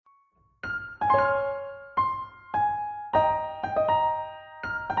Welcome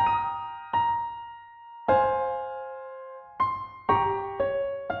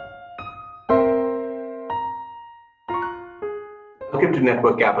to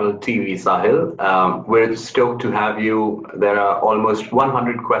Network Capital TV, Sahil. We're stoked to have you. There are almost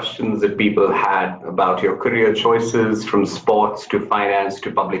 100 questions that people had about your career choices, from sports to finance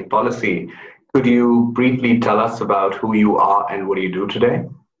to public policy. Could you briefly tell us about who you are and what do you do today?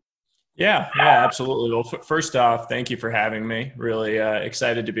 Yeah, absolutely. Well, first off, thank you for having me. Really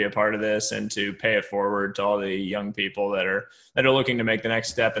excited to be a part of this and to pay it forward to all the young people that are looking to make the next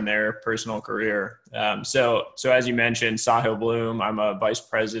step in their personal career. So as you mentioned, Sahil Bloom. I'm a vice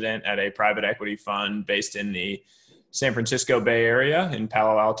president at a private equity fund based in the San Francisco Bay Area, in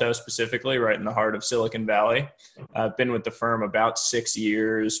Palo Alto specifically, right in the heart of Silicon Valley. I've been with the firm about 6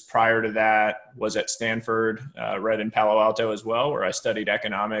 years. Prior to that, was at Stanford, right in Palo Alto as well, where I studied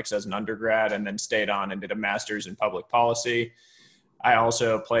economics as an undergrad and then stayed on and did a master's in public policy. I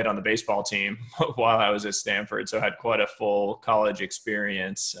also played on the baseball team while I was at Stanford, so had quite a full college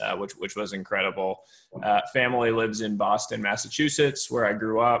experience, which was incredible. Family lives in Boston, Massachusetts, where I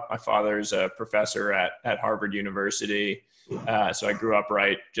grew up. My father's a professor at Harvard University, so I grew up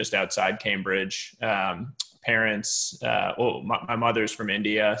right just outside Cambridge. Parents, my mother's from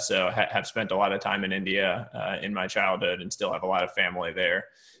India, so have spent a lot of time in India in my childhood and still have a lot of family there.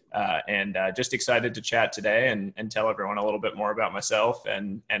 And just excited to chat today and tell everyone a little bit more about myself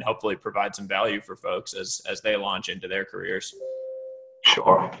and hopefully provide some value for folks as they launch into their careers.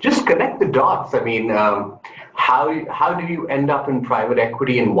 Sure. Just connect the dots. I mean, how did you end up in private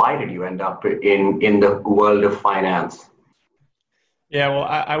equity, and why did you end up in the world of finance? Yeah, well,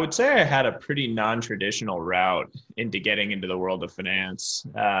 I would say I had a pretty non-traditional route into getting into the world of finance.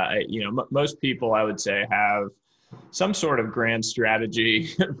 Most people, I would say, have some sort of grand strategy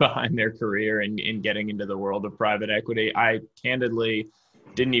behind their career in getting into the world of private equity. I candidly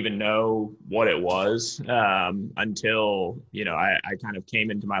didn't even know what it was until, I kind of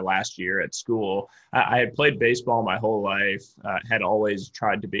came into my last year at school. I had played baseball my whole life, had always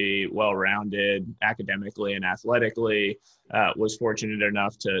tried to be well-rounded academically and athletically, was fortunate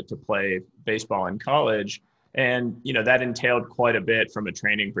enough to play baseball in college. And, that entailed quite a bit from a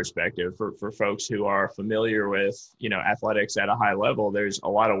training perspective for folks who are familiar with, athletics at a high level. There's a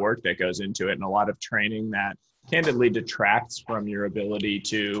lot of work that goes into it and a lot of training that candidly detracts from your ability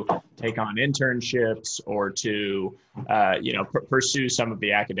to take on internships or to, pursue some of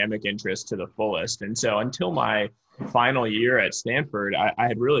the academic interests to the fullest. And so until my final year at Stanford, I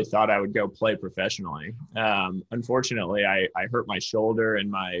had really thought I would go play professionally. Unfortunately, I hurt my shoulder in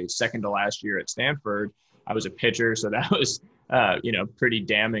my second to last year at Stanford. I was a pitcher, so that was, pretty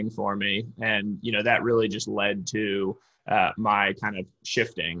damning for me. And, that really just led to my kind of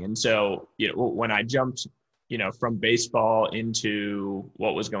shifting. And so, when I jumped, from baseball into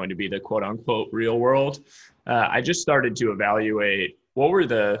what was going to be the quote unquote real world, I just started to evaluate what were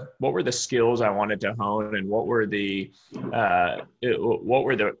the skills I wanted to hone and what were the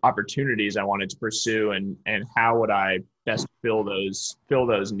opportunities I wanted to pursue and how would I best fill those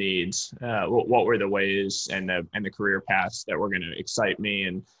needs? What were the ways and the career paths that were going to excite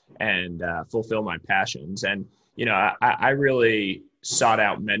me and fulfill my passions? And I really sought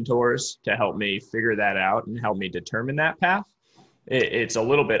out mentors to help me figure that out and help me determine that path. It's a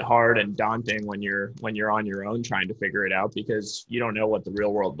little bit hard and daunting when you're on your own trying to figure it out because you don't know what the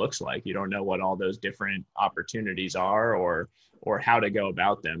real world looks like. You don't know what all those different opportunities are or how to go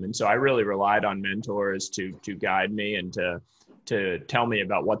about them. And so I really relied on mentors to guide me and to tell me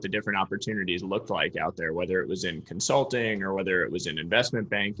about what the different opportunities looked like out there, whether it was in consulting or whether it was in investment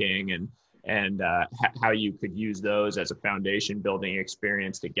banking and how you could use those as a foundation building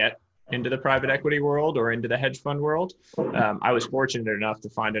experience to get into the private equity world or into the hedge fund world. I was fortunate enough to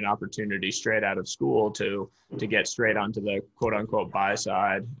find an opportunity straight out of school to get straight onto the quote unquote buy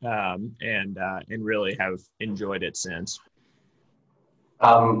side and really have enjoyed it since.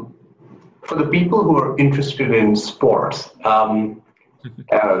 For the people who are interested in sports, tell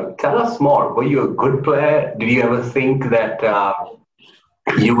us more. Were you a good player? Did you ever think that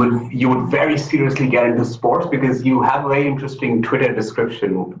you would very seriously get into sports? Because you have a very interesting Twitter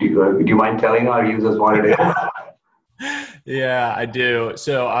description. Do you mind telling our users what it is? Yeah, I do.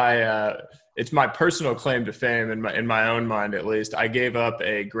 So it's my personal claim to fame in my own mind, at least. I gave up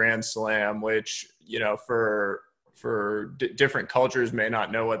a grand slam, which, for different cultures may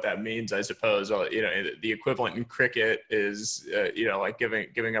not know what that means, I suppose. The equivalent in cricket is, like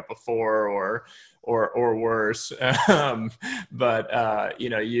giving up a four or worse. But you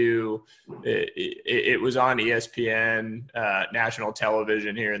know, it was on ESPN, national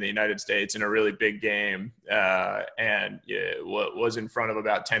television here in the United States in a really big game, and it was in front of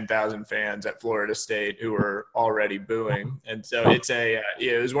about 10,000 fans at Florida State who were already booing. And so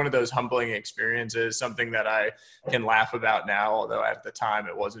it was one of those humbling experiences, something that I can laugh about now, although at the time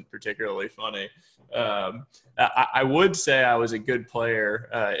it wasn't particularly funny. I would say I was a good player,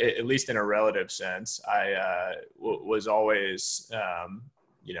 at least in a relative sense. I was always,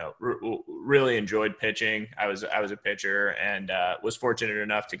 really enjoyed pitching. I was a pitcher and was fortunate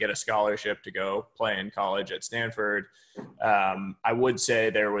enough to get a scholarship to go play in college at Stanford. I would say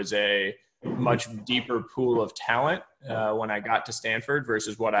there was a much deeper pool of talent when I got to Stanford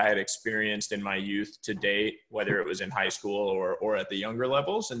versus what I had experienced in my youth to date, whether it was in high school or at the younger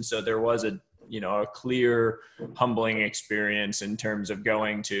levels. And so there was a clear, humbling experience in terms of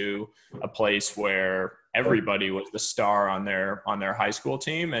going to a place where everybody was the star on their high school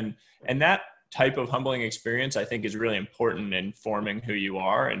team. And that type of humbling experience, I think, is really important in forming who you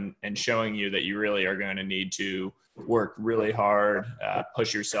are and showing you that you really are going to need to work really hard,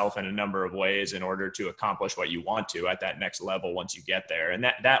 push yourself in a number of ways in order to accomplish what you want to at that next level once you get there. And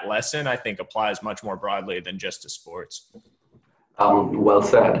that lesson, I think, applies much more broadly than just to sports. Well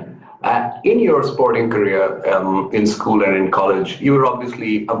said. In your sporting career, in school and in college, you were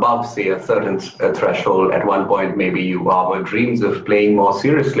obviously above, say, a certain threshold. At one point, maybe you harbored dreams of playing more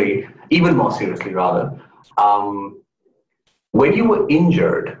seriously, even more seriously, rather. When you were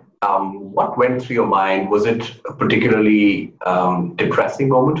injured, what went through your mind? Was it a particularly depressing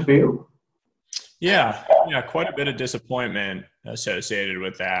moment for you? Yeah, quite a bit of disappointment associated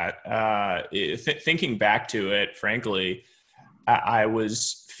with that. Thinking back to it, frankly, I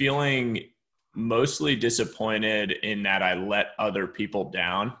was feeling mostly disappointed in that I let other people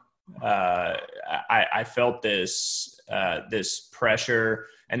down. I felt this pressure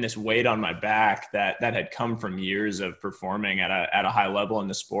and this weight on my back that had come from years of performing at a high level in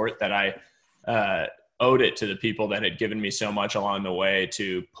the sport, that I owed it to the people that had given me so much along the way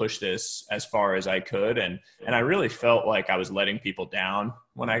to push this as far as I could. And I really felt like I was letting people down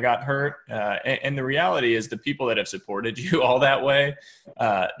when I got hurt. And the reality is the people that have supported you all that way,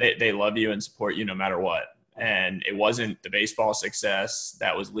 they love you and support you no matter what. And it wasn't the baseball success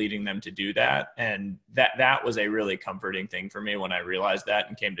that was leading them to do that. And that was a really comforting thing for me when I realized that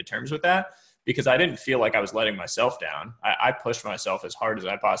and came to terms with that, because I didn't feel like I was letting myself down. I pushed myself as hard as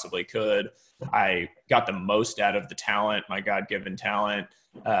I possibly could. I got the most out of the talent, my God-given talent.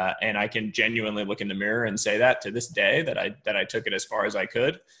 And I can genuinely look in the mirror and say that to this day, that I took it as far as I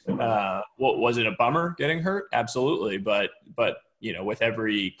could. Was it a bummer getting hurt? Absolutely. But with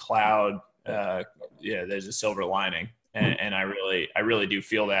every cloud, there's a silver lining. And I really do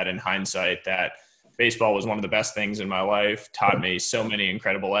feel that in hindsight, that baseball was one of the best things in my life, taught me so many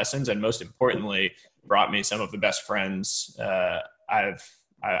incredible lessons, and most importantly, brought me some of the best friends I've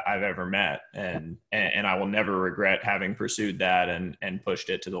ever met. And I will never regret having pursued that and pushed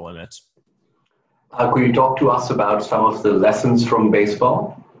it to the limits. Could you talk to us about some of the lessons from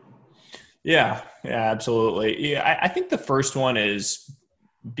baseball? Yeah, absolutely. Yeah, I think the first one is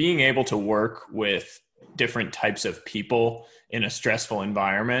being able to work with different types of people in a stressful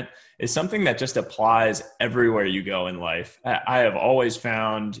environment is something that just applies everywhere you go in life. I have always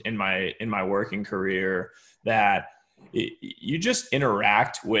found in my working career that you just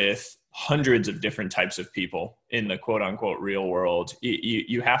interact with hundreds of different types of people in the quote unquote real world.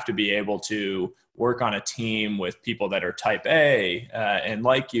 You have to be able to work on a team with people that are type A, and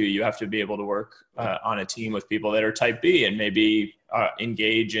like you have to be able to work on a team with people that are type B and maybe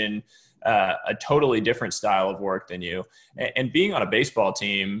engage in a totally different style of work than you. And being on a baseball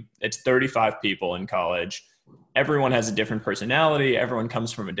team, it's 35 people in college. Everyone has a different personality. Everyone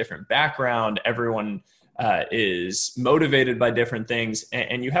comes from a different background. Everyone is motivated by different things.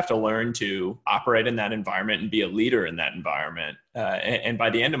 And you have to learn to operate in that environment and be a leader in that environment. And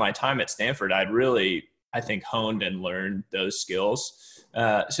by the end of my time at Stanford, I'd really, I think, honed and learned those skills.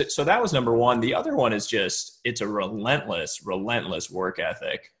 So that was number one. The other one is just, it's a relentless work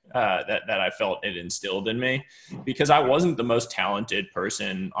ethic that I felt it instilled in me, because I wasn't the most talented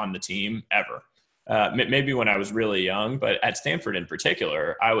person on the team ever. Maybe when I was really young, but at Stanford in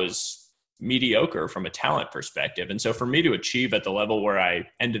particular, I was mediocre from a talent perspective. And so for me to achieve at the level where I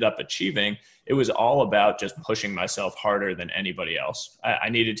ended up achieving, it was all about just pushing myself harder than anybody else. I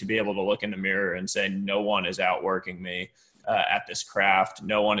needed to be able to look in the mirror and say, no one is outworking me at this craft.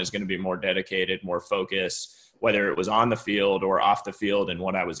 No one is going to be more dedicated, more focused, whether it was on the field or off the field, and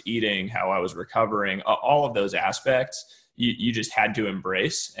what I was eating, how I was recovering, all of those aspects. you just had to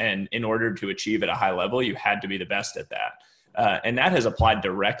embrace. And in order to achieve at a high level, you had to be the best at that. And that has applied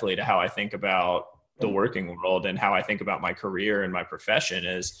directly to how I think about the working world and how I think about my career and my profession.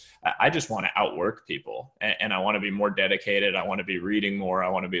 Is I just want to outwork people, and I want to be more dedicated. I want to be reading more. I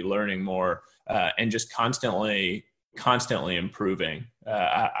want to be learning more, and just constantly improving.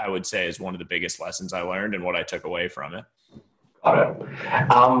 I would say is one of the biggest lessons I learned and what I took away from it. Got it.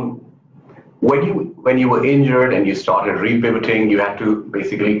 When you were injured and you started repivoting, you had to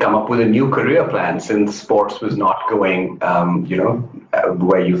basically come up with a new career plan since sports was not going,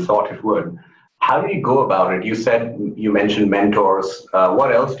 where you thought it would. How did you go about it? You mentioned mentors.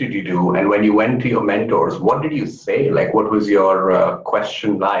 What else did you do? And when you went to your mentors, what did you say? Like, what was your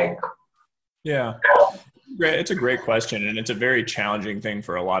question like? Yeah, great. It's a great question. And it's a very challenging thing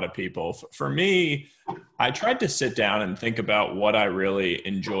for a lot of people. For me, I tried to sit down and think about what I really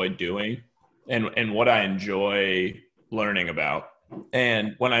enjoyed doing and what I enjoy learning about.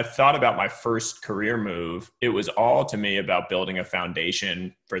 And when I thought about my first career move, it was all to me about building a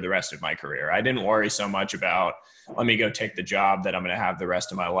foundation for the rest of my career. I didn't worry so much about, let me go take the job that I'm going to have the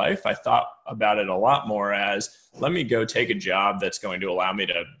rest of my life. I thought about it a lot more as, let me go take a job that's going to allow me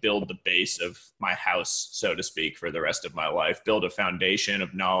to build the base of my house, so to speak, for the rest of my life, build a foundation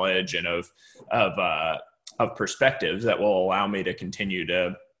of knowledge and of perspectives that will allow me to continue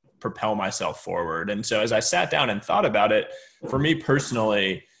to propel myself forward. And so as I sat down and thought about it, for me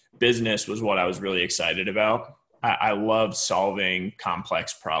personally, business was what I was really excited about. I loved solving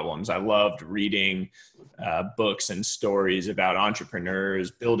complex problems. I loved reading books and stories about entrepreneurs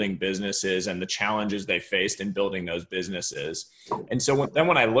building businesses and the challenges they faced in building those businesses. And so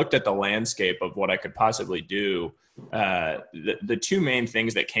when I looked at the landscape of what I could possibly do, the two main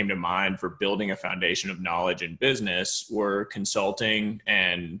things that came to mind for building a foundation of knowledge in business were consulting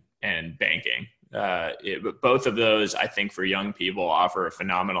and banking. Both of those, I think, for young people offer a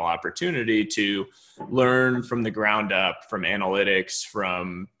phenomenal opportunity to learn from the ground up, from analytics,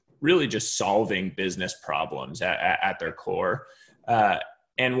 from really just solving business problems at their core.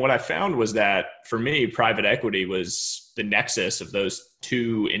 And what I found was that for me, private equity was the nexus of those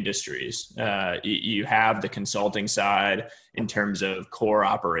two industries. You have the consulting side in terms of core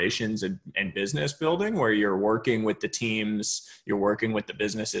operations and business building, where you're working with the teams, you're working with the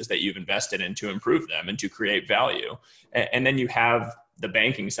businesses that you've invested in to improve them and to create value. And then you have the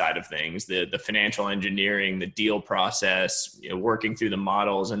banking side of things, the financial engineering, the deal process, working through the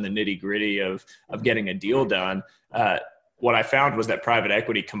models and the nitty gritty of getting a deal done. What I found was that private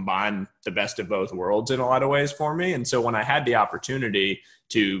equity combined the best of both worlds in a lot of ways for me. And so when I had the opportunity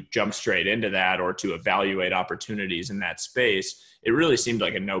to jump straight into that or to evaluate opportunities in that space, it really seemed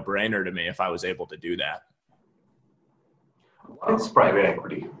like a no-brainer to me if I was able to do that. What is private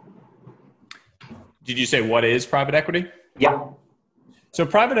equity? Did you say what is private equity? Yeah. So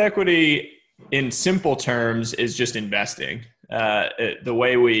private equity, in simple terms, is just investing. The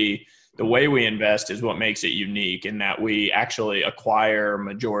way we invest is what makes it unique, in that we actually acquire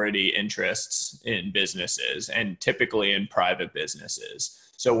majority interests in businesses, and typically in private businesses.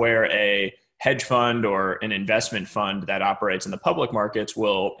 So where a hedge fund or an investment fund that operates in the public markets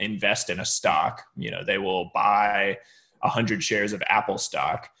will invest in a stock, they will buy 100 shares of Apple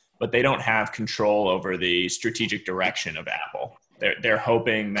stock, but they don't have control over the strategic direction of Apple. They're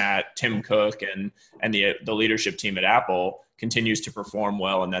hoping that Tim Cook and the leadership team at Apple continues to perform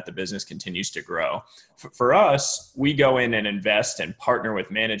well and that the business continues to grow. For us, we go in and invest and partner with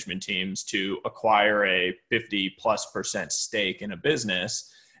management teams to acquire a 50+% stake in a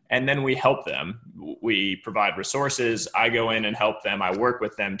business, and then we help them. We provide resources. I go in and help them. I work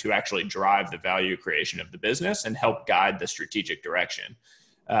with them to actually drive the value creation of the business and help guide the strategic direction.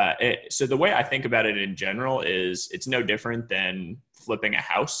 So the way I think about it in general is it's no different than flipping a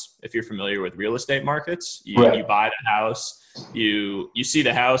house. If you're familiar with real estate markets, you buy the house, you see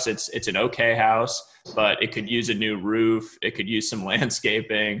the house, it's an okay house, but it could use a new roof. It could use some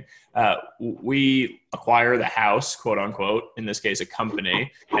landscaping. We acquire the house, quote unquote, in this case, a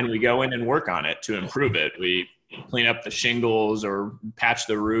company, and we go in and work on it to improve it. We clean up the shingles or patch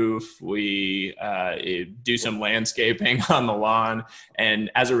the roof. We do some landscaping on the lawn.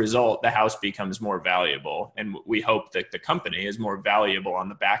 And as a result, the house becomes more valuable. And we hope that the company is more valuable on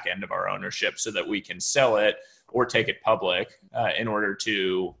the back end of our ownership so that we can sell it or take it public in order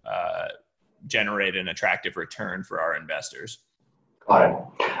to generate an attractive return for our investors. Got it.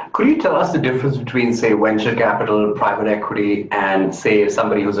 Could you tell us the difference between, say, venture capital, private equity, and, say,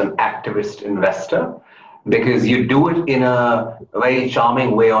 somebody who's an activist investor? Because you do it in a very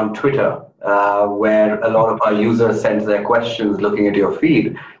charming way on Twitter, where a lot of our users send their questions looking at your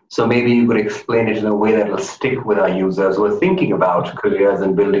feed. So maybe you could explain it in a way that will stick with our users who are thinking about careers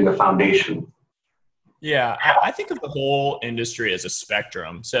and building a foundation. Yeah, I think of the whole industry as a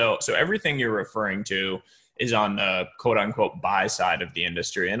spectrum. So everything you're referring to is on the quote unquote buy side of the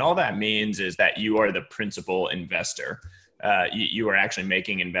industry. And all that means is that you are the principal investor. You are actually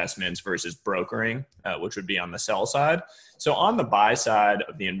making investments versus brokering, which would be on the sell side. So on the buy side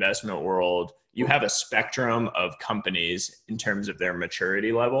of the investment world, you have a spectrum of companies in terms of their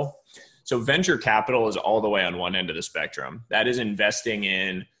maturity level. So venture capital is all the way on one end of the spectrum. That is investing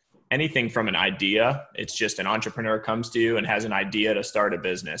in anything from an idea. It's just an entrepreneur comes to you and has an idea to start a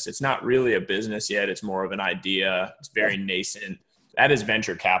business. It's not really a business yet. It's more of an idea. It's very nascent. That is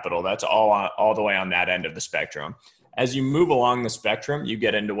venture capital. That's all the way on that end of the spectrum. As you move along the spectrum, you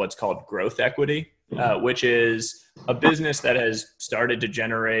get into what's called growth equity, which is a business that has started to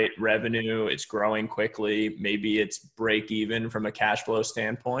generate revenue. It's growing quickly. Maybe it's break even from a cash flow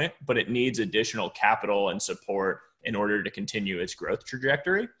standpoint, but it needs additional capital and support in order to continue its growth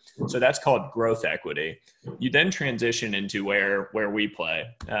trajectory. So that's called growth equity. You then transition into where we play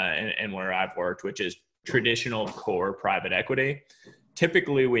and where I've worked, which is traditional core private equity.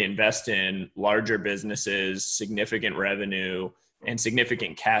 Typically, we invest in larger businesses, significant revenue, and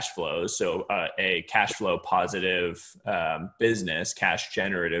significant cash flows. So a cash flow positive business, cash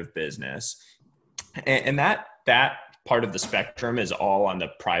generative business. And that part of the spectrum is all on the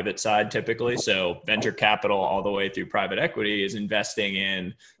private side typically. So venture capital all the way through private equity is investing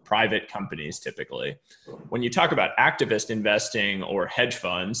in private companies typically. When you talk about activist investing or hedge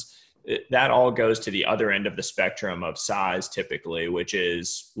funds, that all goes to the other end of the spectrum of size typically, which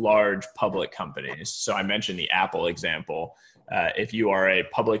is large public companies. So I mentioned the Apple example. If you are a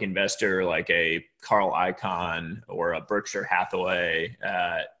public investor like a Carl Icahn or a Berkshire Hathaway,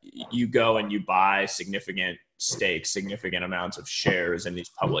 you go and you buy significant stakes, significant amounts of shares in these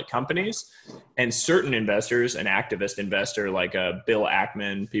public companies. And certain investors, an activist investor like a Bill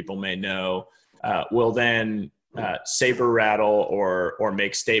Ackman, people may know, will then saber rattle or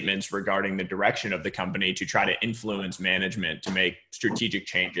make statements regarding the direction of the company to try to influence management to make strategic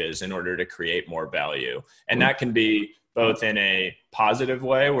changes in order to create more value. And that can be both in a positive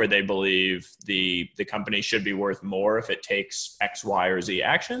way where they believe the company should be worth more if it takes X, Y, or Z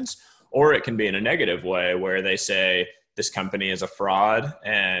actions, or it can be in a negative way where they say this company is a fraud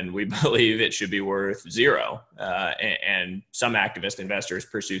and we believe it should be worth zero. And some activist investors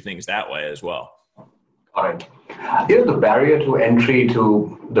pursue things that way as well. Got it. Here, the barrier to entry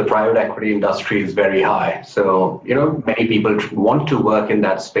to the private equity industry is very high. So, many people want to work in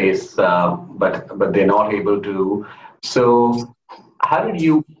that space, but they're not able to. So, how did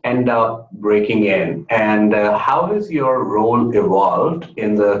you end up breaking in, and how has your role evolved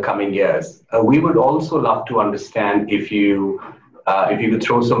in the coming years? We would also love to understand if you could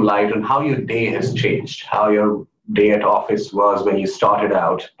throw some light on how your day has changed, how your day at office was when you started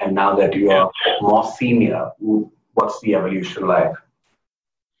out, and now that you are more senior, what's the evolution like?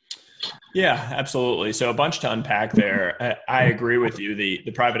 Yeah, absolutely. So a bunch to unpack there. I agree with you.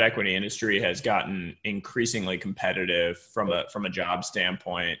 The private equity industry has gotten increasingly competitive from a job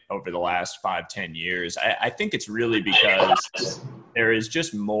standpoint over the last 5-10 years. I think it's really because there is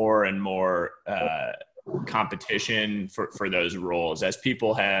just more and more competition for those roles. As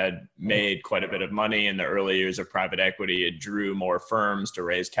people had made quite a bit of money in the early years of private equity, it drew more firms to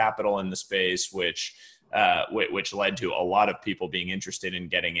raise capital in the space, which led to a lot of people being interested in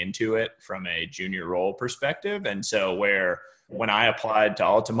getting into it from a junior role perspective. And so when I applied to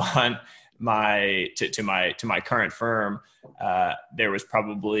Altamont, to my current firm, there was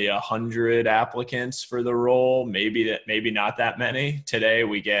probably 100 applicants for the role, maybe not that many. Today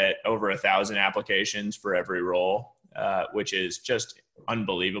we get over 1,000 applications for every role, which is just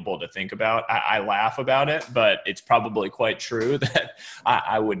unbelievable to think about. I laugh about it, but it's probably quite true that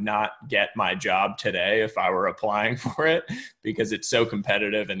I would not get my job today if I were applying for it, because it's so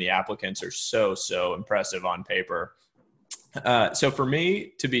competitive and the applicants are so impressive on paper. So for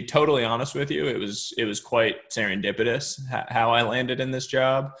me, to be totally honest with you, it was quite serendipitous how I landed in this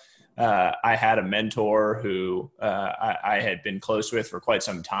job. I had a mentor who I had been close with for quite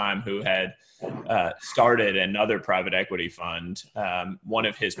some time, who had started another private equity fund. One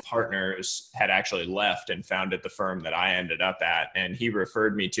of his partners had actually left and founded the firm that I ended up at, and he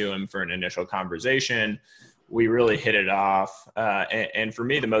referred me to him for an initial conversation. We really hit it off. And for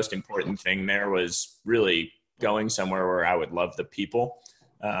me, the most important thing there was really going somewhere where I would love the people.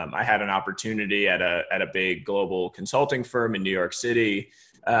 I had an opportunity at a big global consulting firm in New York City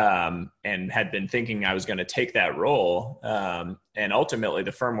and had been thinking I was going to take that role. And ultimately,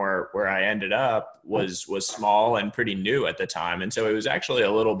 the firm where I ended up was small and pretty new at the time, and so it was actually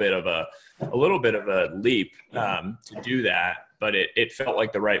a little bit of a leap to do that. But it felt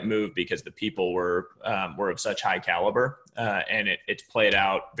like the right move because the people were of such high caliber, and it's played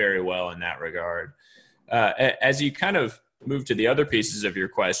out very well in that regard. As you kind of move to the other pieces of your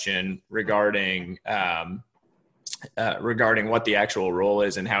question regarding what the actual role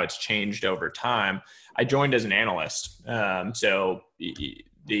is and how it's changed over time, I joined as an analyst. So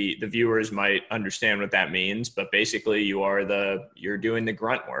the viewers might understand what that means, but basically you're doing the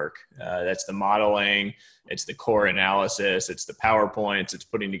grunt work. That's the modeling, it's the core analysis, it's the PowerPoints, it's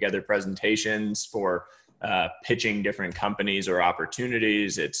putting together presentations for pitching different companies or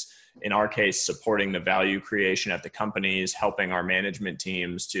opportunities. It's, in our case, supporting the value creation at the companies, helping our management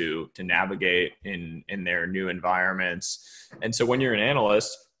teams to navigate in their new environments. And so when you're an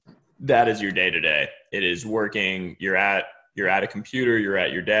analyst, that is your day-to-day. It is working. You're at a computer, you're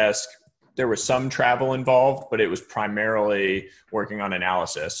at your desk. There was some travel involved, but it was primarily working on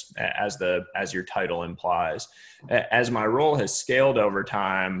analysis, as your title implies. As my role has scaled over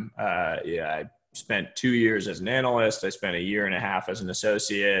time, I spent 2 years as an analyst. I spent 1.5 years as an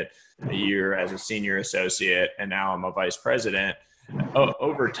associate, 1 year as a senior associate, and now I'm a vice president.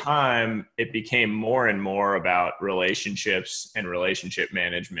 Over time, it became more and more about relationships and relationship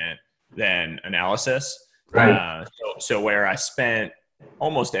management than analysis. Right. So where I spent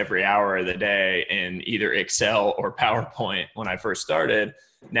almost every hour of the day in either Excel or PowerPoint when I first started,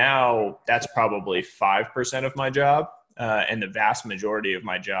 now that's probably 5% of my job. And the vast majority of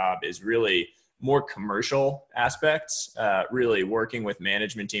my job is really more commercial aspects, really working with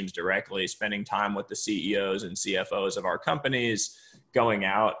management teams directly, spending time with the CEOs and CFOs of our companies, going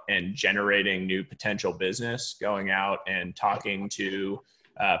out and generating new potential business, going out and talking to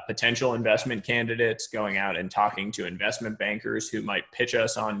potential investment candidates, going out and talking to investment bankers who might pitch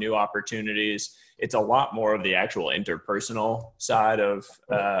us on new opportunities. It's a lot more of the actual interpersonal side of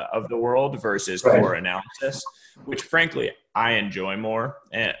the world versus core analysis, which frankly, I enjoy more.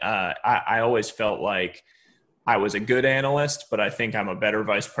 And I always felt like I was a good analyst, but I think I'm a better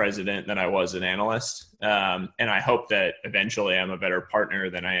vice president than I was an analyst. And I hope that eventually I'm a better partner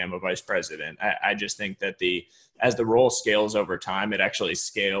than I am a vice president. I just think that as the role scales over time, it actually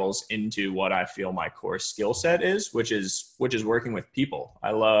scales into what I feel my core skill set is, which is working with people.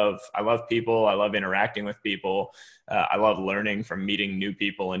 I love people. I love interacting with people. I love learning from meeting new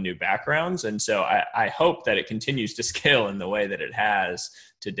people and new backgrounds. And so I hope that it continues to scale in the way that it has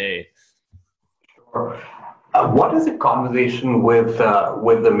to date. Sure. What does a conversation with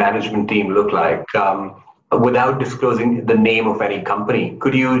the management team look like? Without disclosing the name of any company,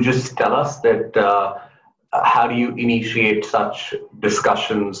 could you just tell us that how do you initiate such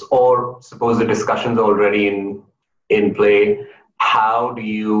discussions, or suppose the discussion's already in play? How do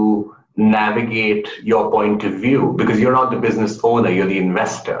you navigate your point of view? Because you're not the business owner, you're the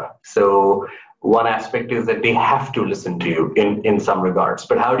investor. So one aspect is that they have to listen to you in some regards,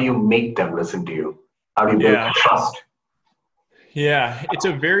 but how do you make them listen to you? How do you build trust? Yeah, it's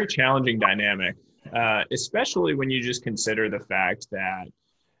a very challenging dynamic, especially when you just consider the fact that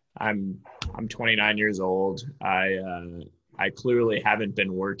I'm 29 years old. I clearly haven't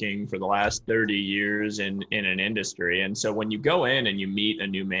been working for the last 30 years in an industry. And so when you go in and you meet a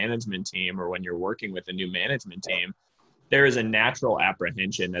new management team, or when you're working with a new management team, there is a natural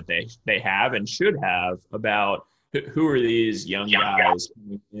apprehension that they have and should have about who are these young guys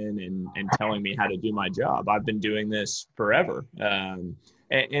coming in and telling me how to do my job? I've been doing this forever.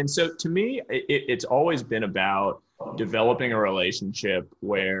 And so to me, it's always been about developing a relationship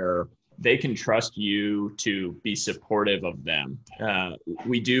where they can trust you to be supportive of them.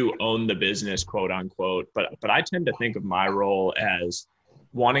 We do own the business, quote unquote, but I tend to think of my role as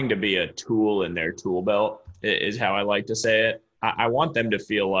wanting to be a tool in their tool belt, is how I like to say it. I want them to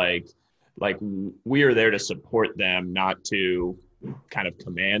feel like we are there to support them, not to kind of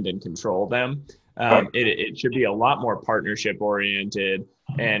command and control them. It should be a lot more partnership oriented.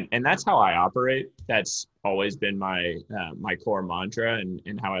 And that's how I operate. That's always been my core mantra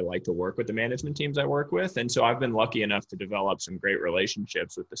and how I like to work with the management teams I work with. And so I've been lucky enough to develop some great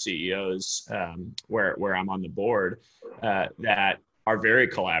relationships with the CEOs where I'm on the board that are very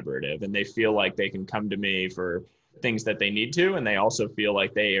collaborative, and they feel like they can come to me for things that they need to. And they also feel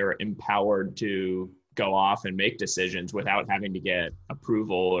like they are empowered to go off and make decisions without having to get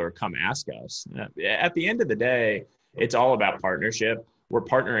approval or come ask us. At the end of the day, it's all about partnership. We're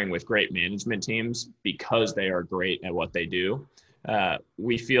partnering with great management teams because they are great at what they do.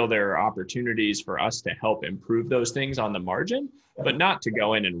 we feel there are opportunities for us to help improve those things on the margin, but not to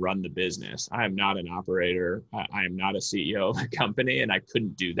go in and run the business. I am not an operator. I am not a CEO of a company, and I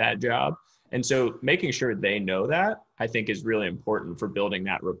couldn't do that job. And so making sure they know that, I think, is really important for building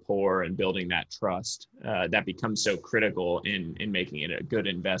that rapport and building that trust that becomes so critical in making it a good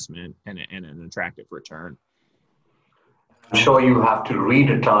investment and an attractive return. I'm sure you have to read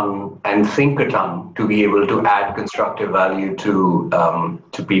a ton and think a ton to be able to add constructive value to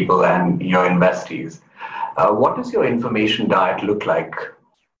people and your investees. What does your information diet look like?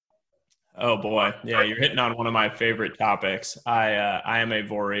 Oh boy, yeah, you're hitting on one of my favorite topics. I am a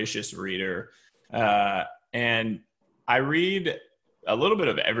voracious reader, and I read a little bit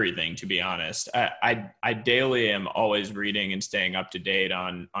of everything, to be honest. I daily am always reading and staying up to date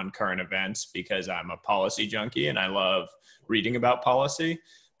on current events because I'm a policy junkie and I love reading about policy.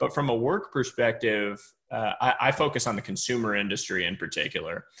 But from a work perspective, I focus on the consumer industry in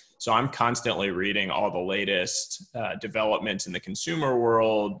particular. So I'm constantly reading all the latest developments in the consumer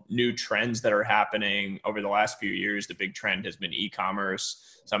world, new trends that are happening over the last few years. The big trend has been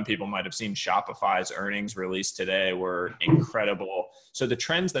e-commerce. Some people might have seen Shopify's earnings released today were incredible. So the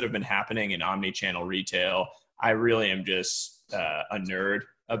trends that have been happening in omni-channel retail, I really am just a nerd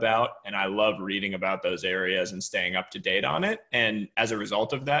about, and I love reading about those areas and staying up to date on it. And as a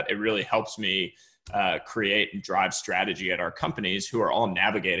result of that, it really helps me create and drive strategy at our companies who are all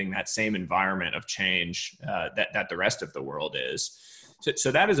navigating that same environment of change that the rest of the world is.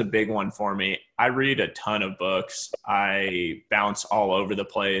 So that is a big one for me. I read a ton of books. I bounce all over the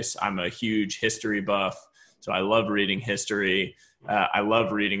place. I'm a huge history buff, so I love reading history. I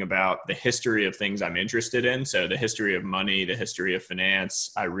love reading about the history of things I'm interested in. So the history of money, the history of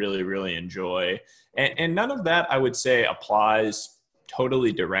finance, I really, really enjoy. And none of that, I would say, applies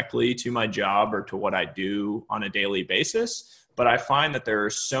totally directly to my job or to what I do on a daily basis. But I find that there are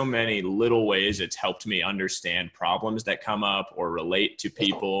so many little ways it's helped me understand problems that come up or relate to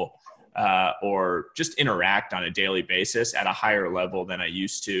people or just interact on a daily basis at a higher level than I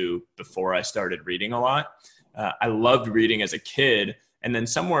used to before I started reading a lot. I loved reading as a kid. And then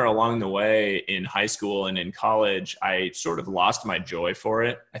somewhere along the way in high school and in college, I sort of lost my joy for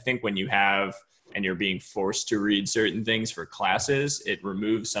it. I think when you have and you're being forced to read certain things for classes, it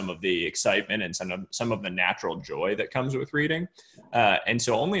removes some of the excitement and some of the natural joy that comes with reading. And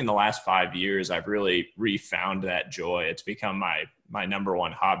so only in the last 5 years, I've really refound that joy. It's become my number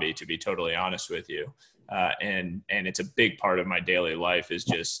one hobby, to be totally honest with you. And it's a big part of my daily life is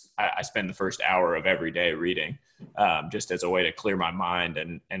just, I spend the first hour of every day reading, just as a way to clear my mind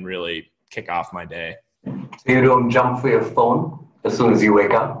and really kick off my day. So you don't jump for your phone as soon as you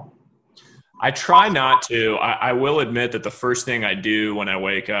wake up? I try not to. I will admit that the first thing I do when I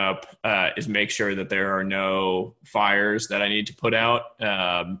wake up is make sure that there are no fires that I need to put out.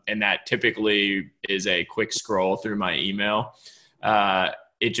 And that typically is a quick scroll through my email.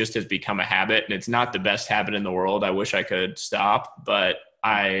 It just has become a habit, and it's not the best habit in the world. I wish I could stop, but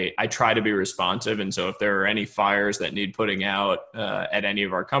I try to be responsive. And so if there are any fires that need putting out at any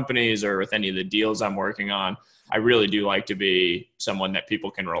of our companies or with any of the deals I'm working on, I really do like to be someone that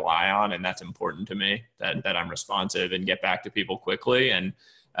people can rely on. And that's important to me, that I'm responsive and get back to people quickly. And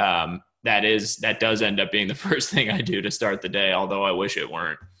that does end up being the first thing I do to start the day, although I wish it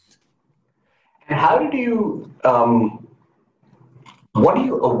weren't. And how did you, what do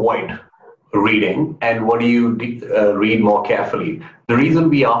you avoid reading and what do you read more carefully? The reason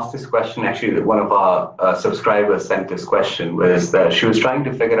we asked this question, actually, one of our subscribers sent this question, was that she was trying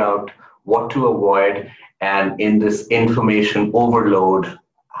to figure out what to avoid. And in this information overload,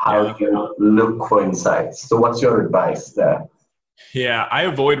 how do you look for insights? So what's your advice there? Yeah, I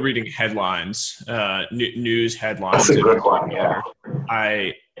avoid reading headlines, news headlines. That's a good one, yeah.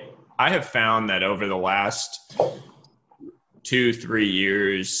 I have found that over the last 2-3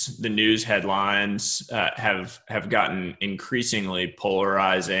 years, the news headlines have gotten increasingly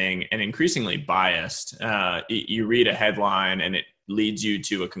polarizing and increasingly biased. You read a headline and it leads you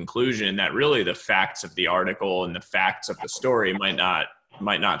to a conclusion that really the facts of the article and the facts of the story might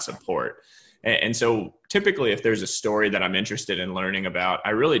not support. And so typically if there's a story that I'm interested in learning about,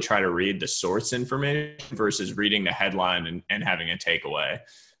 I really try to read the source information versus reading the headline and having a takeaway.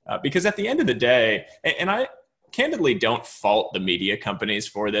 Because at the end of the day, and I candidly don't fault the media companies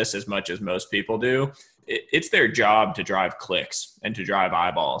for this as much as most people do. It's their job to drive clicks and to drive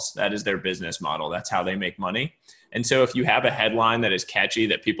eyeballs. That is their business model. That's how they make money. And so if you have a headline that is catchy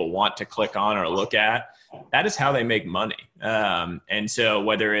that people want to click on or look at, that is how they make money. And so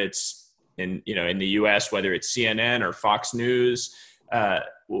whether it's in the US, whether it's CNN or Fox News,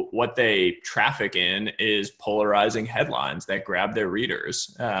 what they traffic in is polarizing headlines that grab their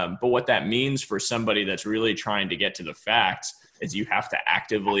readers. But what that means for somebody that's really trying to get to the facts is you have to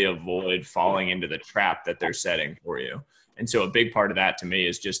actively avoid falling into the trap that they're setting for you. And so a big part of that to me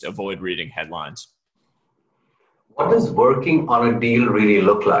is just avoid reading headlines. What does working on a deal really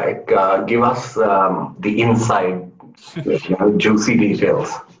look like? Give us the inside, juicy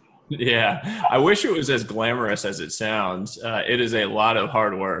details. Yeah, I wish it was as glamorous as it sounds. It is a lot of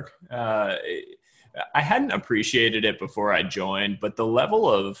hard work. I hadn't appreciated it before I joined, but the level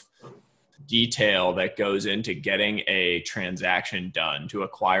of detail that goes into getting a transaction done, to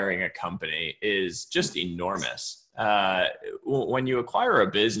acquiring a company, is just enormous. When you acquire a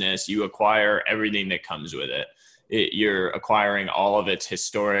business, you acquire everything that comes with it. You're acquiring all of its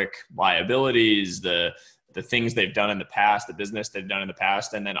historic liabilities, the things they've done in the past, the business they've done in the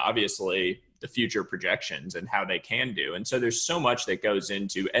past, and then obviously the future projections and how they can do. And so there's so much that goes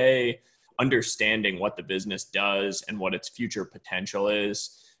into understanding what the business does and what its future potential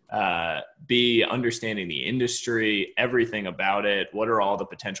is. B, understanding the industry, everything about it. What are all the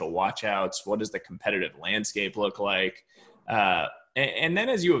potential watch outs? What does the competitive landscape look like? And then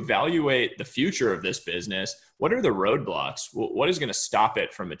as you evaluate the future of this business, what are the roadblocks? What is going to stop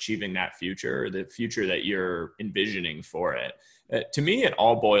it from achieving that future, the future that you're envisioning for it? To me, it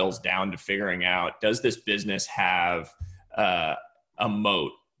all boils down to figuring out, does this business have a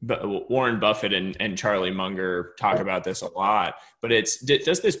moat? Warren Buffett and Charlie Munger talk about this a lot, but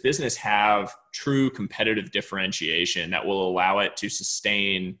does this business have true competitive differentiation that will allow it to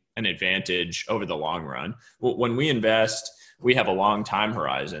sustain an advantage over the long run? When we invest, we have a long time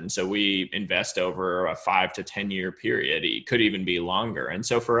horizon. So we invest over a 5 to 10 year period. It could even be longer. And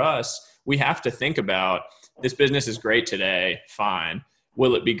so for us, we have to think about, this business is great today, fine.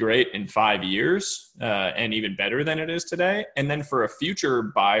 Will it be great in 5 years and even better than it is today? And then for a future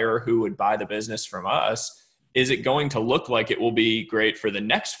buyer who would buy the business from us, is it going to look like it will be great for the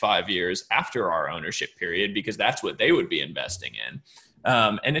next 5 years after our ownership period? Because that's what they would be investing in.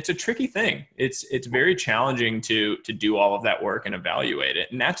 And it's a tricky thing. It's very challenging to do all of that work and evaluate it.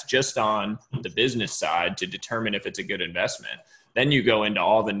 And that's just on the business side to determine if it's a good investment. Then you go into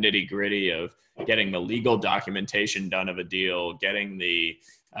all the nitty gritty of getting the legal documentation done of a deal, getting the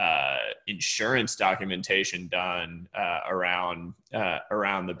insurance documentation done around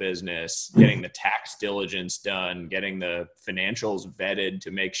the business, getting the tax diligence done, getting the financials vetted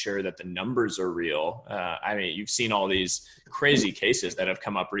to make sure that the numbers are real. I mean, you've seen all these crazy cases that have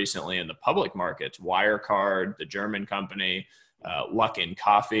come up recently in the public markets. Wirecard, the German company, Luckin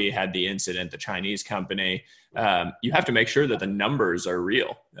Coffee had the incident, the Chinese company. You have to make sure that the numbers are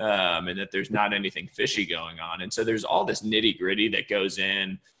real and that there's not anything fishy going on. And so there's all this nitty gritty that goes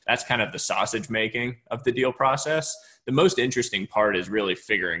in. That's kind of the sausage making of the deal process. The most interesting part is really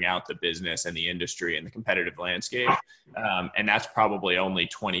figuring out the business and the industry and the competitive landscape. And that's probably only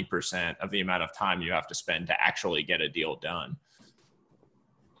 20% of the amount of time you have to spend to actually get a deal done.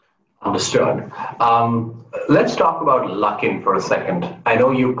 Understood. Let's talk about Luckin for a second. I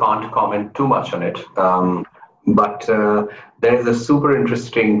know you can't comment too much on it, but there is a super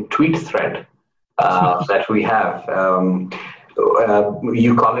interesting tweet thread that we have.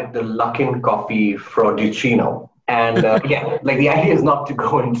 You call it the Luckin Coffee Frauducino. And like the idea is not to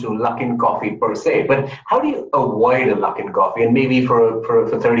go into Luckin Coffee per se, but how do you avoid a Luckin Coffee? And maybe for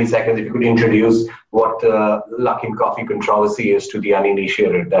 30 seconds, if you could introduce what Luckin Coffee controversy is to the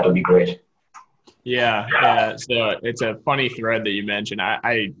uninitiated, that'll be great. Yeah. So it's a funny thread that you mentioned.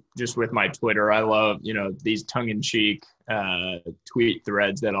 I just, with my Twitter, I love, these tongue-in-cheek tweet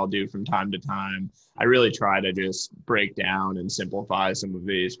threads that I'll do from time to time. I really try to just break down and simplify some of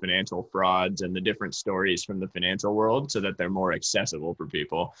these financial frauds and the different stories from the financial world so that they're more accessible for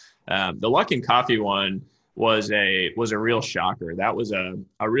people. The Luckin Coffee one was a real shocker. That was a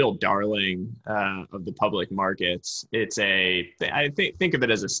real darling of the public markets. I think of it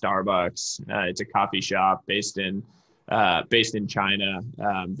as a Starbucks. It's a coffee shop based in China.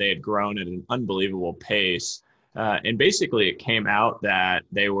 They had grown at an unbelievable pace. And basically it came out that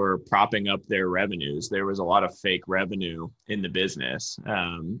they were propping up their revenues. There was a lot of fake revenue in the business.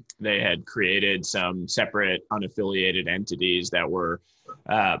 They had created some separate unaffiliated entities that were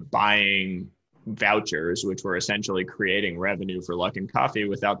buying vouchers, which were essentially creating revenue for Luckin Coffee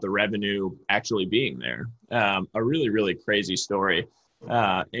without the revenue actually being there. A really, really crazy story.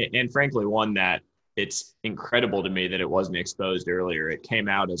 And frankly, one that it's incredible to me that it wasn't exposed earlier. It came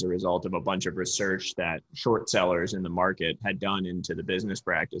out as a result of a bunch of research that short sellers in the market had done into the business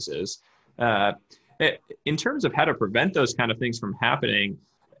practices. In terms of how to prevent those kind of things from happening,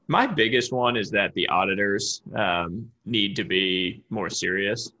 My biggest one is that the auditors need to be more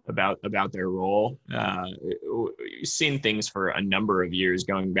serious about their role. We've seen things for a number of years,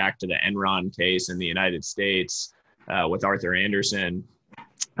 going back to the Enron case in the United States with Arthur Andersen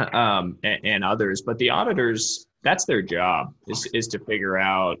and others. But the auditors, that's their job, is to figure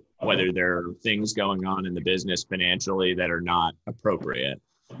out whether there are things going on in the business financially that are not appropriate.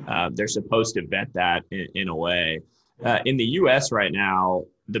 They're supposed to vet that in a way. In the U.S. right now,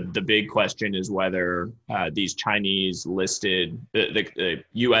 the big question is whether these Chinese listed, the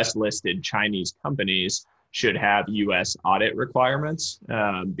U.S. listed Chinese companies should have U.S. audit requirements,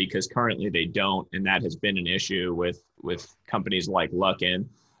 because currently they don't, and that has been an issue with companies like Luckin.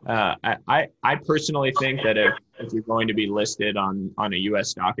 I personally think that if you're going to be listed on a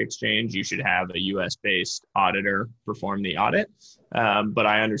U.S. stock exchange, you should have a U.S. based auditor perform the audit. But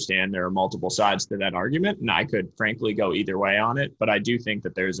I understand there are multiple sides to that argument, and I could frankly go either way on it. But I do think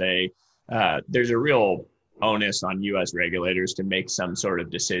that there's a real onus on U.S. regulators to make some sort of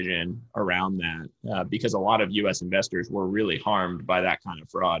decision around that, because a lot of U.S. investors were really harmed by that kind of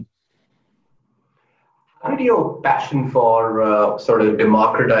fraud. How did your passion for sort of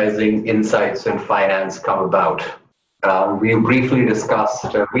democratizing insights in finance come about? We briefly discussed,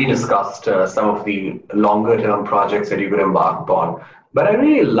 some of the longer term projects that you could embark upon. But I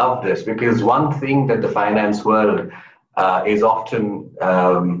really love this because one thing that the finance world is often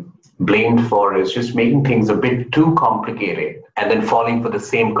blamed for is just making things a bit too complicated and then falling for the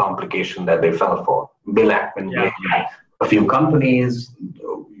same complication that they fell for. Bill Ackman blamed a few companies.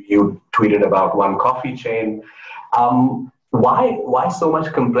 You tweeted about one coffee chain. Why so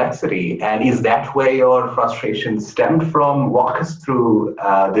much complexity? And is that where your frustration stemmed from? Walk us through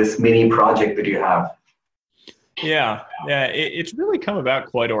this mini project that you have. Yeah, it's really come about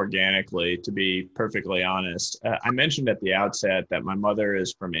quite organically, to be perfectly honest. I mentioned at the outset that my mother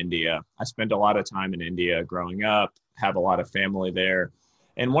is from India. I spent a lot of time in India growing up, have a lot of family there.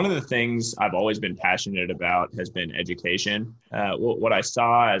 And one of the things I've always been passionate about has been education. What I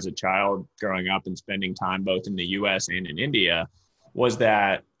saw as a child growing up and spending time both in the US and in India was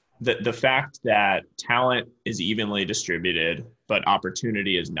that the fact that talent is evenly distributed, but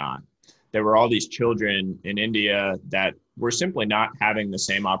opportunity is not. There were all these children in India that were simply not having the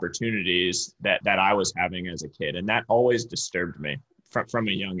same opportunities that I was having as a kid. And that always disturbed me from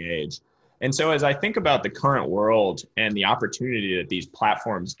a young age. And so as I think about the current world and the opportunity that these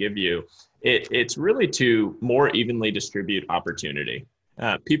platforms give you, it's really to more evenly distribute opportunity.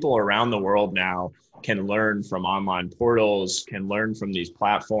 People around the world now can learn from online portals, can learn from these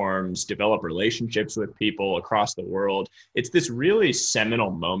platforms, develop relationships with people across the world. It's this really seminal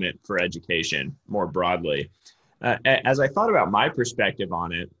moment for education more broadly. As I thought about my perspective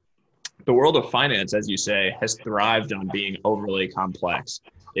on it, the world of finance, as you say, has thrived on being overly complex.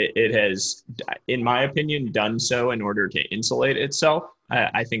 It has, in my opinion, done so in order to insulate itself.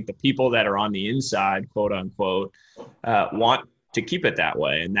 I think the people that are on the inside, quote unquote, want to keep it that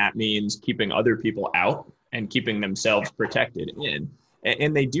way. And that means keeping other people out and keeping themselves protected in.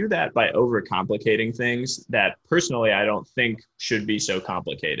 And they do that by overcomplicating things that personally I don't think should be so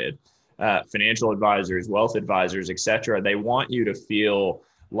complicated. Financial advisors, wealth advisors, et cetera, they want you to feel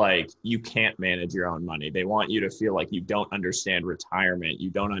like you can't manage your own money. They want you to feel like you don't understand retirement. You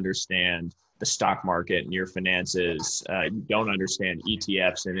don't understand the stock market and your finances. You don't understand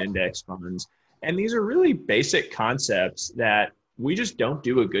ETFs and index funds. And these are really basic concepts that we just don't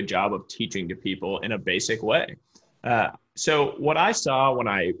do a good job of teaching to people in a basic way. So what I saw when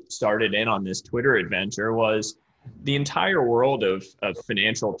I started in on this Twitter adventure was the entire world of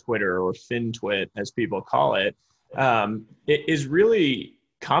financial Twitter, or FinTwit as people call it, it is really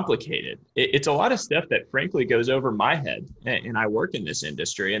complicated. It's a lot of stuff that frankly goes over my head, and I work in this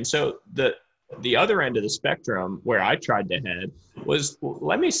industry. And so the other end of the spectrum where I tried to head was,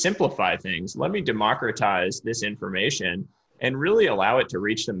 let me simplify things. Let me democratize this information and really allow it to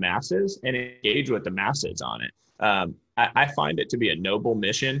reach the masses and engage with the masses on it. I find it to be a noble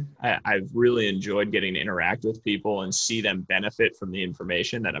mission. I've really enjoyed getting to interact with people and see them benefit from the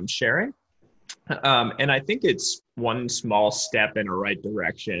information that I'm sharing. And I think it's one small step in a right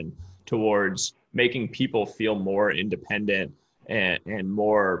direction towards making people feel more independent and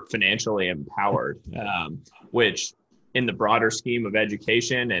more financially empowered, which in the broader scheme of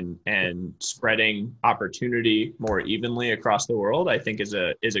education and spreading opportunity more evenly across the world, I think is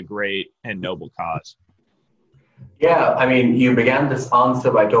a great and noble cause. Yeah, I mean, you began this answer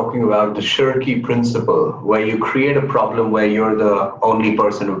by talking about the Shirky principle, where you create a problem where you're the only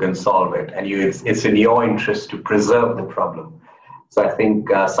person who can solve it, and it's in your interest to preserve the problem. So I think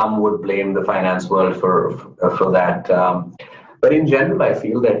some would blame the finance world for that. But in general, I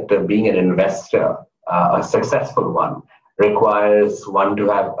feel that being an investor, a successful one, requires one to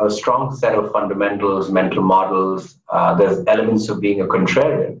have a strong set of fundamentals, mental models. There's elements of being a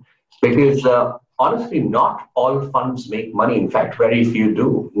contrarian because honestly, not all funds make money. In fact, very few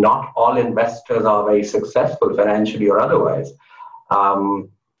do. Not all investors are very successful financially or otherwise. Um,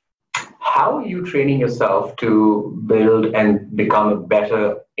 how are you training yourself to build and become a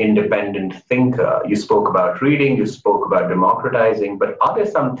better independent thinker? You spoke about reading, you spoke about democratizing, but are there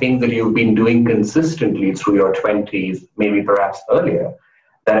some things that you've been doing consistently through your 20s, maybe perhaps earlier,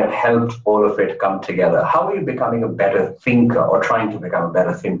 that have helped all of it come together? How are you becoming a better thinker or trying to become a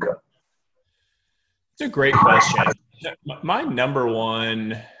better thinker? It's a great question. My number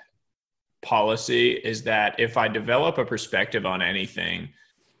one policy is that if I develop a perspective on anything,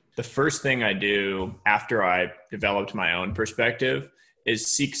 the first thing I do after I developed my own perspective is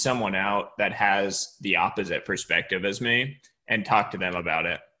seek someone out that has the opposite perspective as me and talk to them about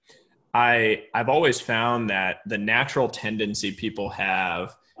it. I've always found that the natural tendency people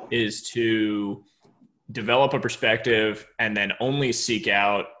have is to develop a perspective and then only seek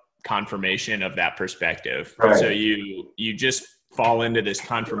out confirmation of that perspective. Right. So you just fall into this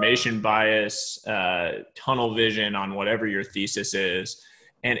confirmation bias, tunnel vision on whatever your thesis is.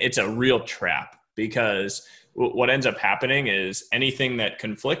 And it's a real trap because what ends up happening is anything that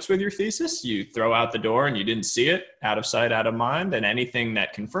conflicts with your thesis, you throw out the door and you didn't see it, out of sight, out of mind. And anything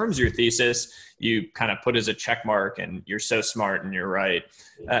that confirms your thesis, you kind of put as a check mark and you're so smart and you're right.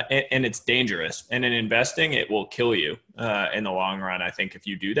 And it's dangerous. And in investing, it will kill you in the long run, I think, if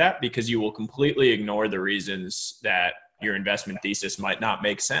you do that, because you will completely ignore the reasons that your investment thesis might not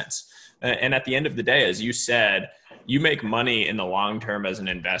make sense. And at the end of the day, as you said, you make money in the long term as an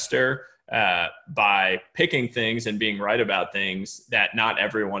investor by picking things and being right about things that not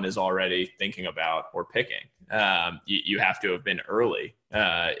everyone is already thinking about or picking. You have to have been early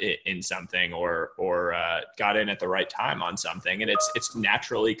in something or got in at the right time on something, and it's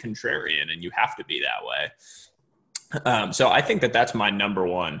naturally contrarian, and you have to be that way. So I think that that's my number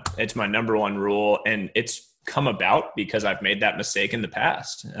one. It's my number one rule, and it's come about because I've made that mistake in the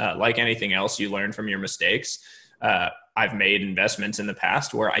past. Like anything else, you learn from your mistakes. I've made investments in the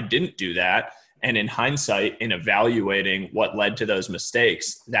past where I didn't do that. And in hindsight, in evaluating what led to those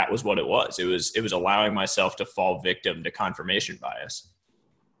mistakes, that was what it was. It was allowing myself to fall victim to confirmation bias.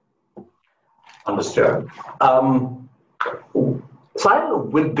 Understood. So I don't know,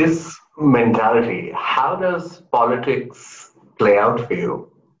 with this mentality, how does politics play out for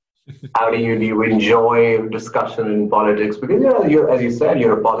you? How do you enjoy discussion in politics? Because as you said,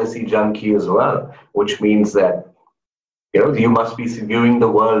 you're a policy junkie as well, which means that you must be viewing the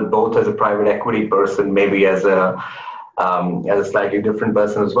world both as a private equity person, maybe as a slightly different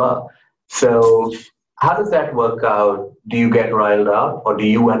person as well. So how does that work out? Do you get riled up, or do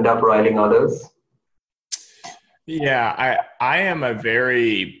you end up riling others? Yeah, I am a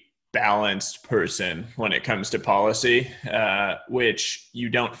very balanced person when it comes to policy, which you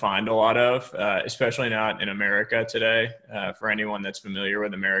don't find a lot of, especially not in America today. For anyone that's familiar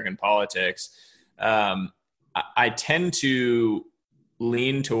with American politics, I tend to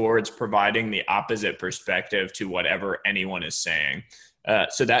lean towards providing the opposite perspective to whatever anyone is saying.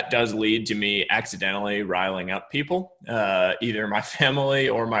 So that does lead to me accidentally riling up people, either my family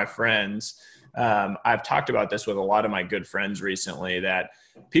or my friends. I've talked about this with a lot of my good friends recently, that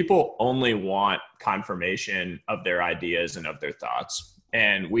people only want confirmation of their ideas and of their thoughts.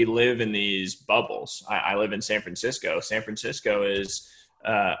 And we live in these bubbles. I live in San Francisco. San Francisco is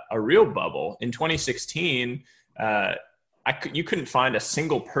a real bubble. In 2016, you couldn't find a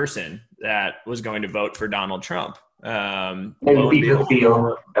single person that was going to vote for Donald Trump. Lo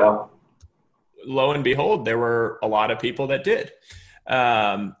and behold, there were a lot of people that did.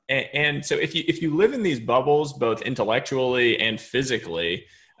 And so if you live in these bubbles, both intellectually and physically,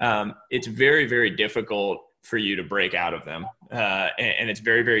 it's very, very difficult for you to break out of them. And it's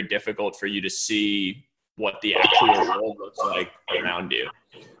very, very difficult for you to see what the actual world looks like around you.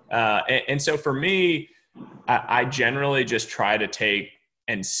 And so for me, I generally just try to take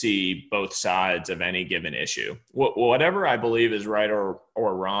and see both sides of any given issue. Whatever I believe is right or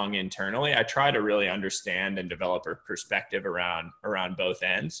wrong internally, I try to really understand and develop a perspective around both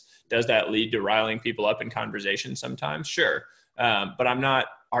ends. Does that lead to riling people up in conversation sometimes? Sure. But I'm not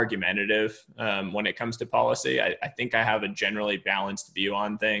argumentative when it comes to policy. I think I have a generally balanced view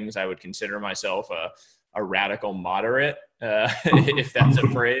on things. I would consider myself a radical moderate, if that's a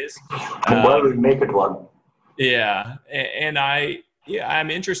phrase. Well, we make it one. Yeah. And I'm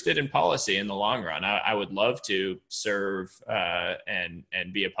interested in policy in the long run. I would love to serve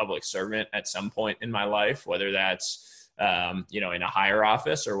and be a public servant at some point in my life, whether that's in a higher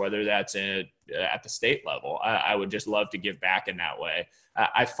office or whether that's at the state level. I would just love to give back in that way.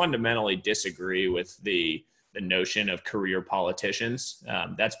 I fundamentally disagree with the notion of career politicians.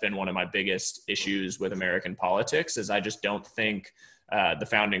 That's been one of my biggest issues with American politics, is I just don't think the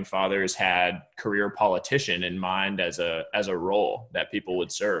founding fathers had career politician in mind as a role that people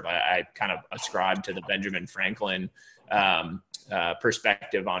would serve. I kind of ascribe to the Benjamin Franklin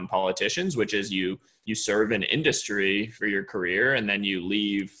perspective on politicians, which is you serve in industry for your career and then you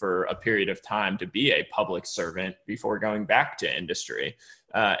leave for a period of time to be a public servant before going back to industry.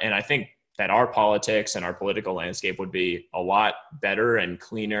 And I think that our politics and our political landscape would be a lot better and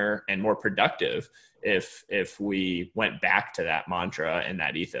cleaner and more productive if we went back to that mantra and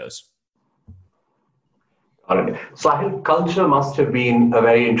that ethos. Sahil, culture must have been a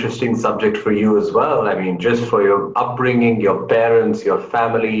very interesting subject for you as well. I mean, just for your upbringing, your parents, your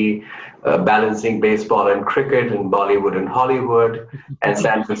family, balancing baseball and cricket and Bollywood and Hollywood and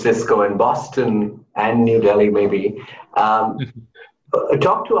San Francisco and Boston and New Delhi, maybe.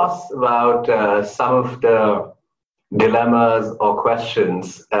 Talk to us about some of the dilemmas or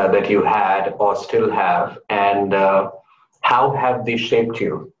questions that you had or still have, and how have they shaped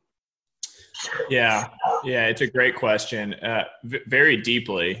you? Yeah, it's a great question. Very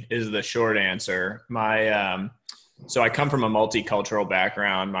deeply is the short answer. So I come from a multicultural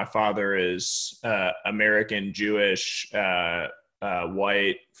background. My father is American, Jewish,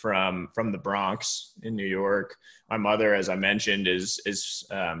 white from the Bronx in New York. My mother, as I mentioned, is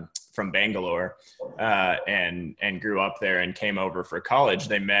from Bangalore and grew up there and came over for college.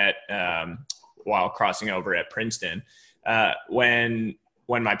 They met while crossing over at Princeton.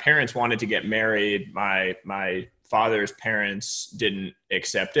 When my parents wanted to get married, my father's parents didn't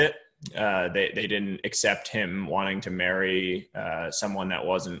accept it. They didn't accept him wanting to marry someone that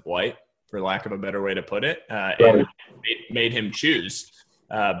wasn't white, for lack of a better way to put it, and made him choose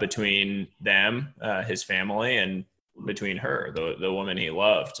between them, his family, and between her, the woman he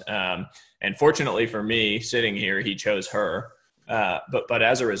loved. And fortunately for me, sitting here, he chose her. But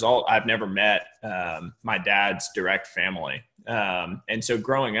as a result, I've never met my dad's direct family. And so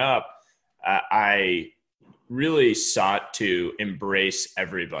growing up, I really sought to embrace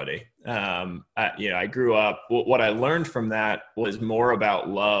everybody. I grew up, what I learned from that was more about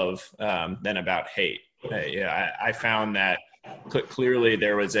love than about hate. I found that clearly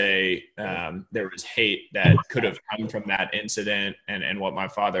there was hate that could have come from that incident and what my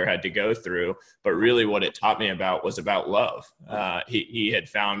father had to go through. But really what it taught me about was about love. He had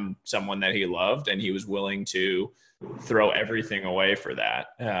found someone that he loved and he was willing to throw everything away for that.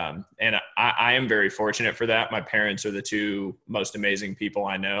 And I am very fortunate for that. My parents are the two most amazing people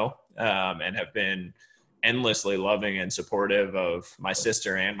I know, and have been endlessly loving and supportive of my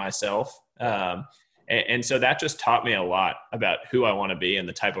sister and myself. And so that just taught me a lot about who I want to be and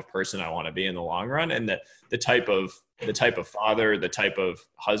the type of person I want to be in the long run, and the type of father, the type of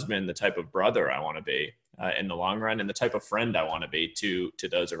husband, the type of brother I want to be in the long run, and the type of friend I want to be to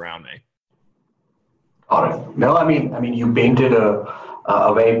those around me. All right. No, I mean, you painted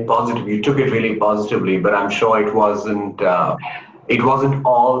a very positive. You took it really positively, but I'm sure it wasn't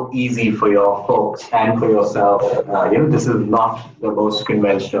all easy for your folks and for yourself. This is not the most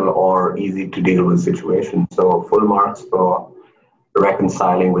conventional or easy to deal with situation. So full marks for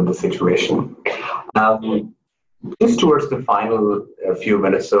reconciling with the situation. Just towards the final few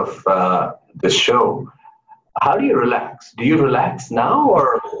minutes of the show, how do you relax? Do you relax now,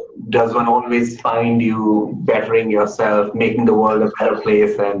 or does one always find you bettering yourself, making the world a better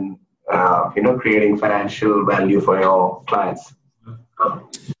place, and creating financial value for your clients?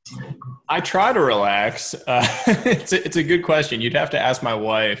 I try to relax. It's a good question. You'd have to ask my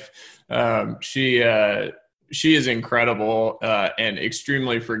wife. She is incredible and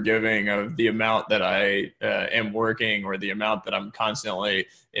extremely forgiving of the amount that I am working or the amount that I'm constantly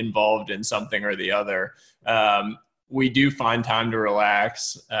involved in something or the other. We do find time to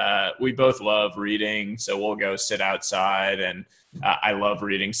relax. We both love reading, so we'll go sit outside, and I love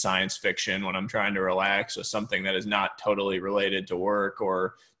reading science fiction when I'm trying to relax, or something that is not totally related to work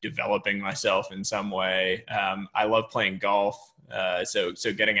or developing myself in some way. I love playing golf. So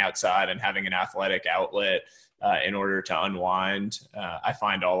getting outside and having an athletic outlet in order to unwind, I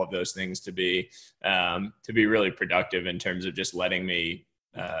find all of those things to be really productive in terms of just letting me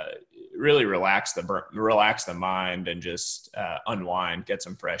really relax the mind and just unwind, get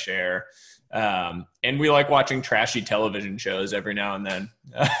some fresh air. And we like watching trashy television shows every now and then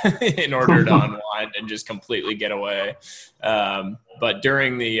in order to unwind and just completely get away. But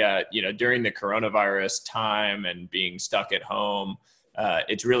during the coronavirus time and being stuck at home,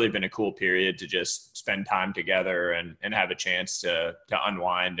 it's really been a cool period to just spend time together and have a chance to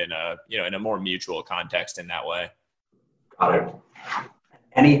unwind in a more mutual context in that way. Got it.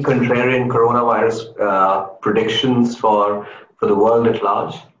 Any contrarian coronavirus predictions for the world at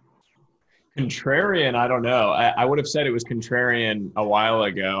large? Contrarian, I don't know. I would have said it was contrarian a while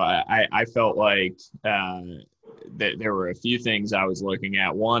ago. I felt like there were a few things I was looking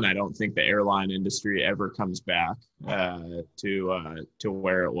at. One, I don't think the airline industry ever comes back to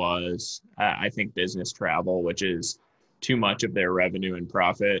where it was. I think business travel, which is too much of their revenue and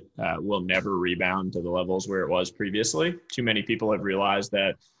profit, will never rebound to the levels where it was previously. Too many people have realized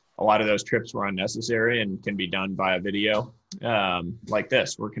that a lot of those trips were unnecessary and can be done via video. Like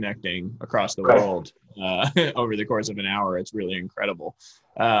this, we're connecting across the world over the course of an hour. It's really incredible.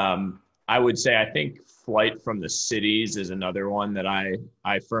 I would say, I think flight from the cities is another one that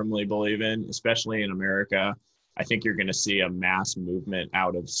I firmly believe in, especially in America. I think you're going to see a mass movement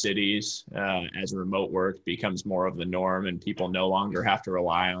out of cities as remote work becomes more of the norm and people no longer have to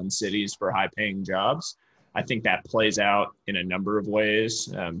rely on cities for high paying jobs. I think that plays out in a number of ways.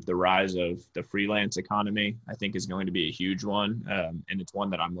 The rise of the freelance economy, I think, is going to be a huge one. And it's one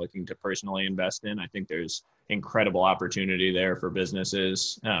that I'm looking to personally invest in. I think there's incredible opportunity there for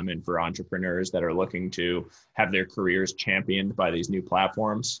businesses and for entrepreneurs that are looking to have their careers championed by these new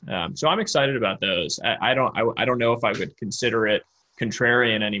platforms. So I'm excited about those. I don't know if I would consider it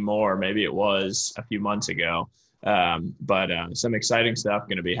contrarian anymore. Maybe it was a few months ago. But some exciting stuff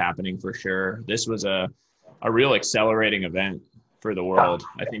going to be happening for sure. This was a real accelerating event for the world.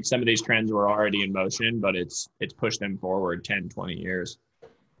 I think some of these trends were already in motion, but it's pushed them forward 10, 20 years.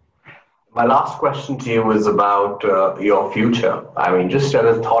 My last question to you is about your future. I mean, just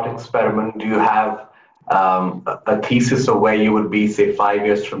as a thought experiment, do you have a thesis of where you would be, say, 5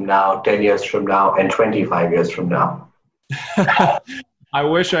 years from now, 10 years from now, and 25 years from now? I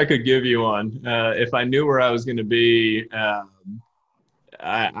wish I could give you one. If I knew where I was going to be,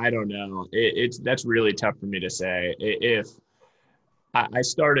 I don't know. That's really tough for me to say. If I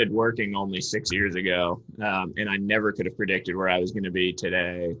started working only 6 years ago, and I never could have predicted where I was going to be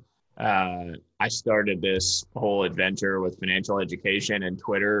today. I started this whole adventure with financial education and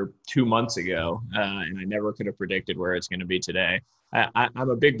Twitter 2 months ago, and I never could have predicted where it's going to be today. I'm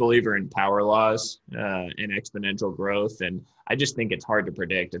a big believer in power laws and exponential growth, and I just think it's hard to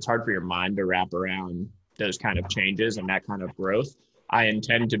predict. It's hard for your mind to wrap around those kind of changes and that kind of growth. I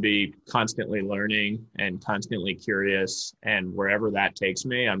intend to be constantly learning and constantly curious, and wherever that takes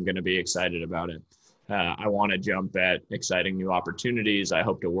me, I'm going to be excited about it. I want to jump at exciting new opportunities. I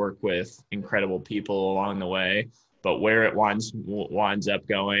hope to work with incredible people along the way, but where it winds up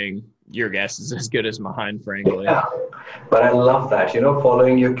going, your guess is as good as mine, frankly. Yeah, but I love that,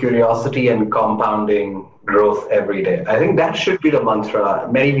 following your curiosity and compounding growth every day. I think that should be the mantra.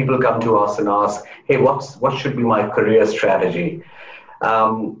 Many people come to us and ask, hey, what should be my career strategy?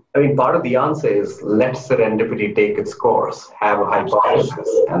 Part of the answer is let serendipity take its course, have a hypothesis,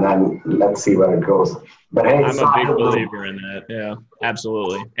 and then let's see where it goes. But hey, I'm a big believer in that. Yeah,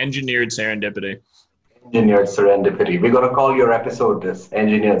 absolutely. Engineered serendipity. Engineered serendipity. We're going to call your episode this,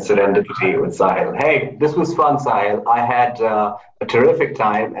 Engineered Serendipity with Sahil. Hey, this was fun, Sahil. I had a terrific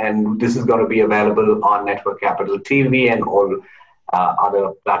time, and this is going to be available on Network Capital TV and all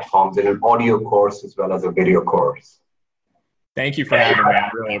other platforms in an audio course as well as a video course. Thank you for having me. I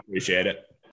really appreciate it.